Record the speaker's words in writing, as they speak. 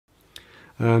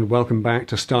and welcome back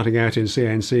to Starting Out in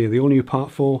CNC. The all-new Part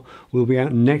 4 will be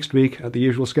out next week at the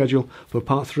usual schedule. For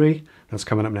Part 3, that's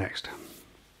coming up next.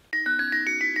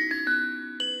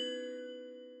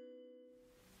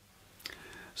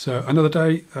 So another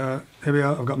day, here we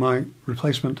are. I've got my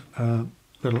replacement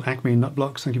little Acme nut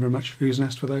blocks. Thank you very much,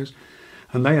 Ooznest, for those.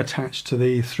 And they attach to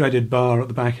the threaded bar at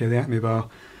the back here, the Acme bar.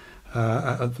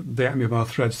 The Acme bar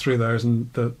threads through those,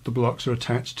 and the blocks are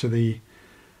attached to the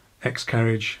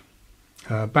X-carve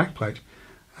backplate.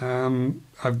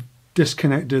 I've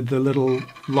disconnected the little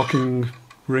locking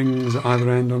rings at either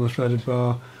end on the threaded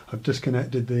bar. I've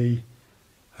disconnected the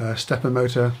stepper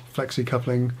motor flexi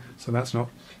coupling, so that's not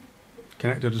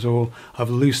connected at all. I've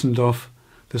loosened off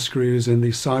the screws in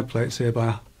these side plates here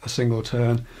by a single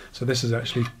turn, so this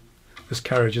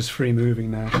carriage is free moving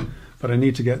now, but I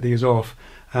need to get these off.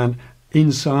 And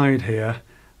inside here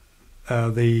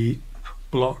the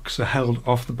blocks are held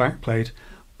off the backplate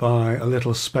by a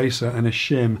little spacer and a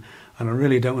shim, and I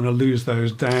really don't want to lose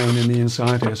those down in the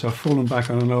inside here, so I've fallen back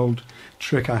on an old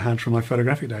trick I had from my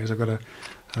photographic days. I've got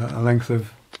a length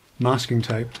of masking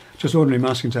tape, just ordinary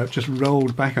masking tape, just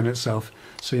rolled back on itself,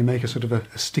 so you make a sort of a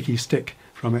sticky stick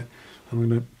from it. I'm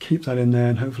going to keep that in there,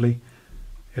 and hopefully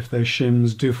if those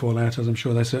shims do fall out, as I'm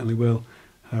sure they certainly will,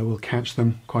 we'll catch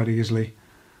them quite easily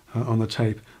on the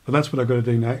tape. But that's what I've got to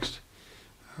do next.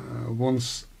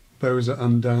 Once those are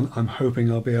undone, I'm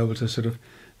hoping I'll be able to sort of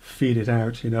feed it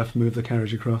out enough, move the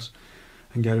carriage across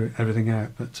and get everything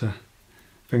out, but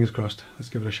fingers crossed. Let's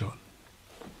give it a shot.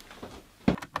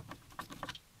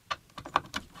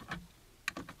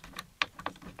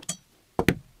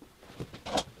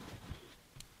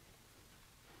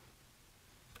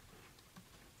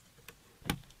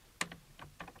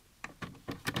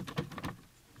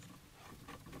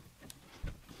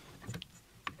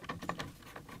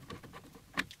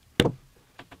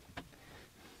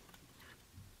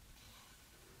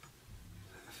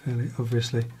 Fairly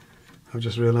obviously, I've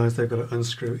just realised they've got to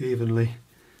unscrew evenly,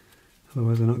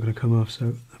 otherwise they're not going to come off,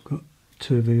 so I've got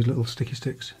two of these little sticky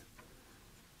sticks.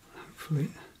 Hopefully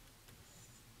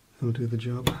they'll do the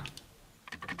job.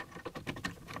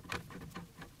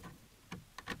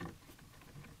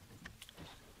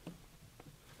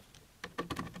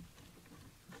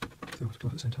 So I'll at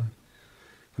the same time.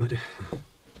 I might do.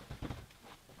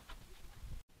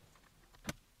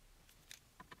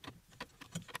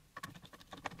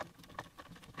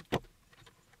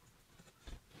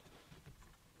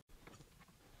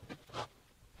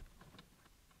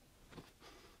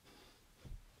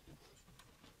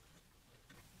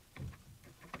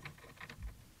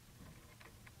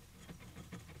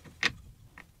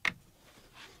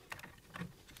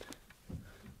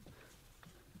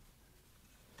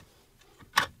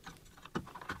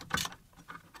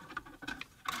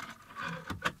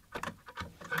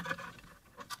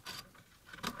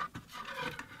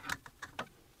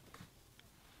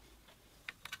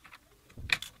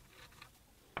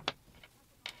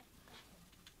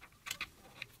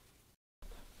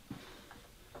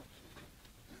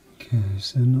 Okay,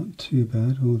 so not too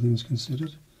bad, all things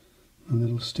considered. My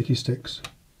little sticky sticks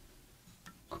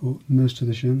caught most of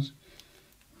the shims,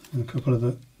 and a couple of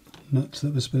the nuts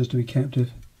that were supposed to be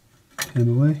captive came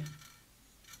away.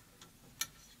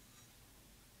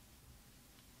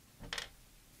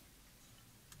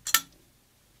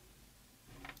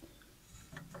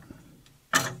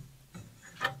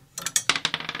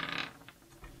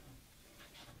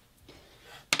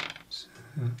 So,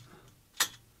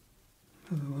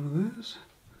 another one of those.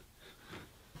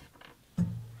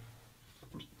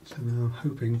 So now I'm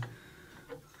hoping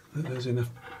that there's enough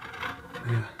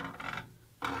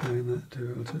in that to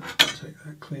be able to take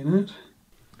that clean out.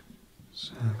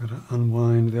 So I've got to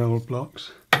unwind the old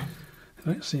blocks. They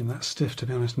don't seem that stiff, to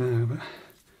be honest, now, but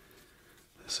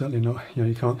they're certainly not,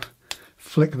 you can't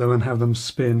flick them and have them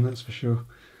spin, that's for sure.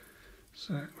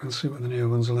 So we'll see what the newer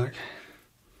ones are like.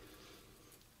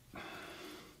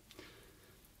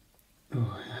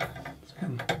 Oh yeah, it's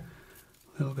getting a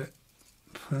little bit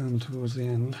firm towards the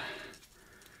end.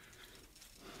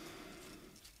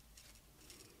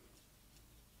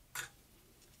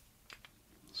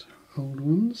 So old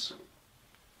ones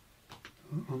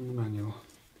are on the manual.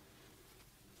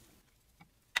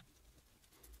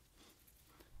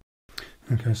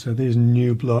 Okay, so these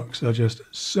new blocks are just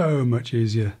so much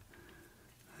easier,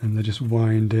 and they just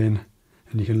wind in,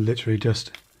 and you can literally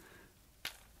just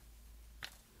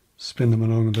spin them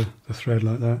along the thread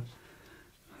like that.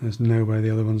 There's no way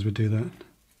the other ones would do that.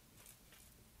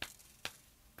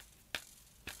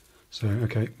 So,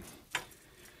 okay.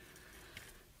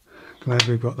 Glad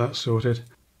we've got that sorted.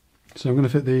 So I'm going to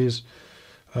fit these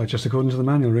just according to the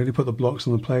manual really. Put the blocks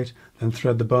on the plate, then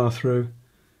thread the bar through,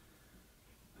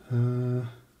 and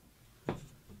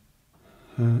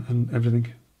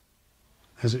everything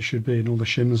as it should be, and all the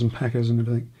shims and packers and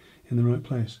everything in the right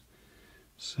place.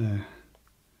 So,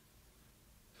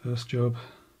 first job.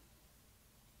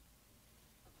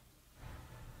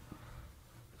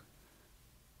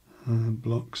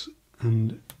 Blocks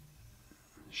and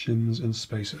shims and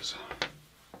spacers.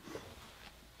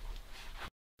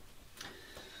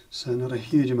 So not a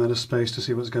huge amount of space to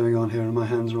see what's going on here, and my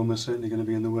hands are almost certainly going to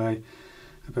be in the way.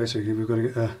 Basically we've got to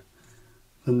get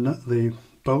the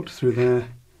bolt through there,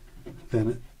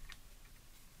 then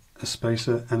a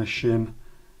spacer and a shim,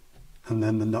 and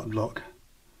then the nut block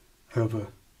over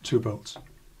 2 bolts.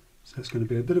 So it's going to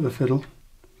be a bit of a fiddle.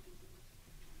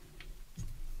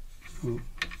 We'll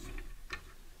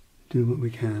do what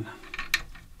we can.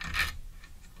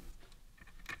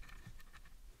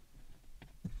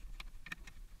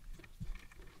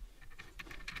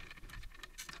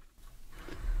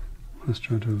 Let's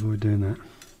try to avoid doing that.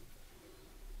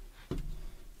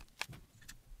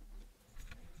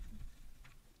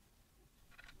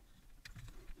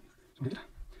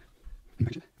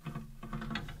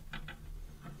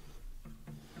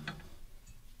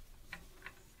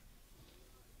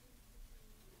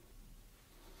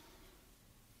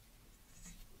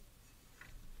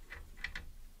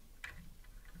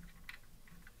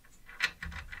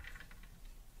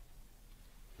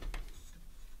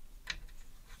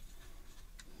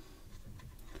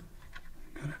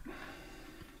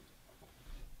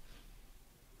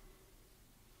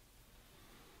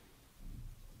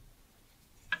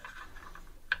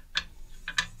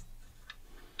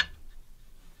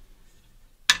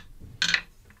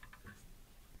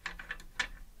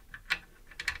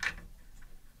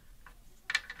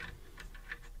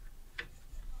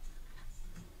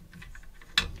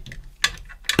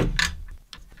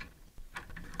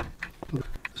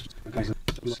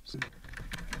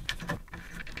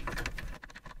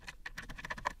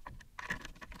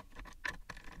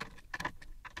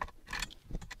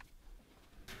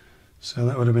 So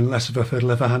that would have been less of a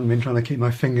fiddle if I hadn't been trying to keep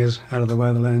my fingers out of the way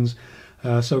of the lens.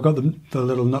 So we've got the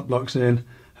little nut blocks in.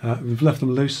 We've left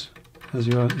them loose as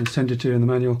you are intended to in the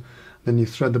manual. Then you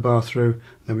thread the bar through,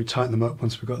 then we tighten them up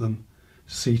once we've got them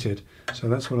seated. So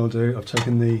that's what I'll do. I've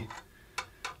taken the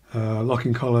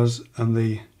locking collars and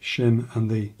the shim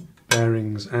and the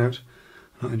bearings out.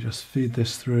 I can just feed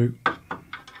this through.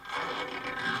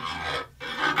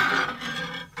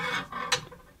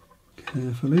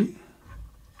 Carefully.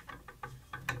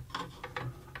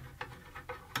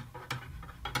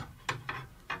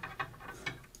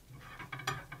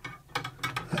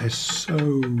 That is so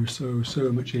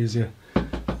much easier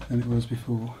than it was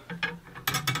before.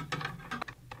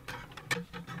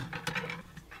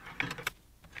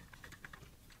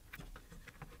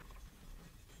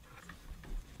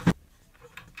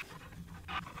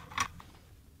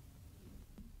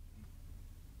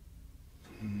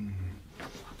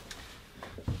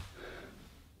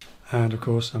 And of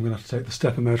course I'm going to have to take the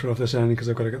stepper motor off this end because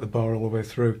I've got to get the bar all the way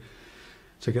through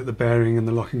to get the bearing and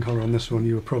the locking collar on this one.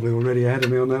 You were probably already ahead of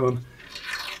me on that one.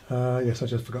 Yes, I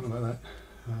just forgotten about that.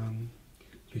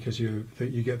 Because you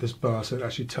get this bar so it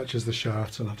actually touches the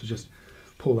shaft, so I'll have to just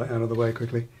pull that out of the way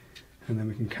quickly and then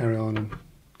we can carry on and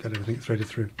get everything threaded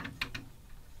through.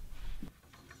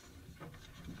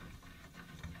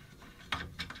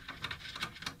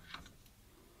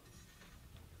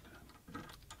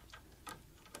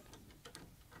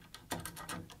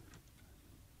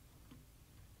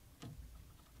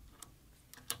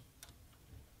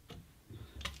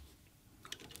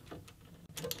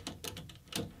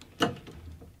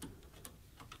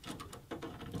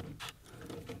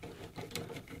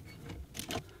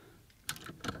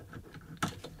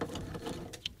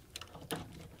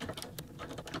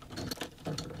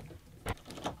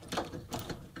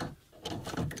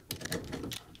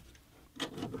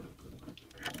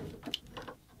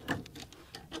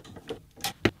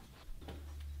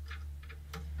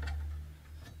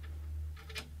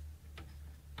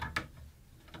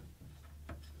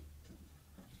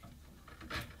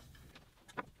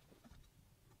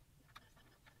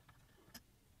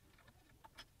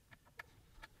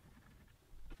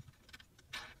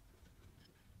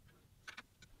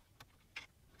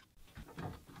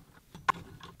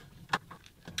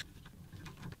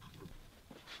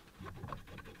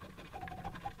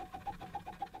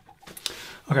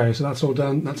 Okay, so that's all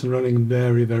done. That's running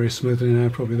very smoothly now,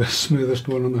 probably the smoothest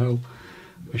one on the whole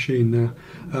machine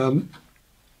now.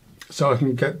 So I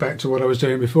can get back to what I was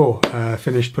doing before.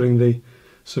 Finished putting the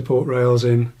support rails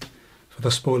in for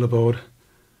the spoiler board.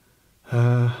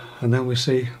 and then we'll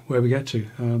see where we get to.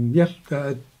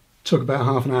 Took about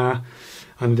half an hour,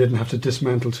 and I didn't have to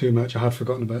dismantle too much. I had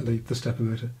forgotten about the stepper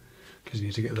motor, because you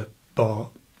need to get the bar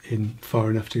in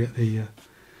far enough to get the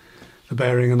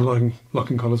bearing and the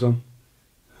locking collars on.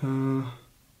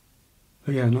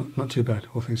 But yeah, not too bad,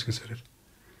 all things considered.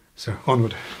 So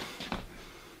onward.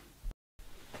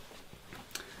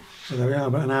 So there we are,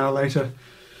 about an hour later.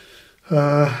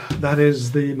 That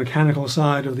is the mechanical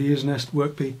side of the Ooznest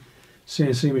Workbee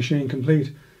CNC machine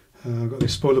complete. I've got the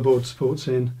spoiler board supports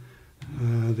in,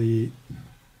 the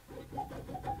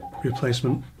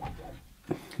replacement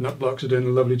nut blocks are doing a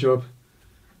lovely job.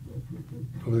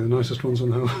 Probably the nicest ones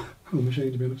on the whole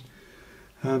machine, to be honest.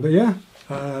 But yeah,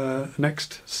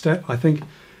 next step I think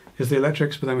is the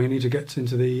electrics, but then we need to get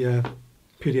into the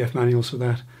PDF manuals for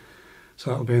that. So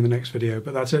that'll be in the next video.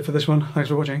 But that's it for this one. Thanks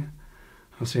for watching.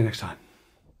 I'll see you next time.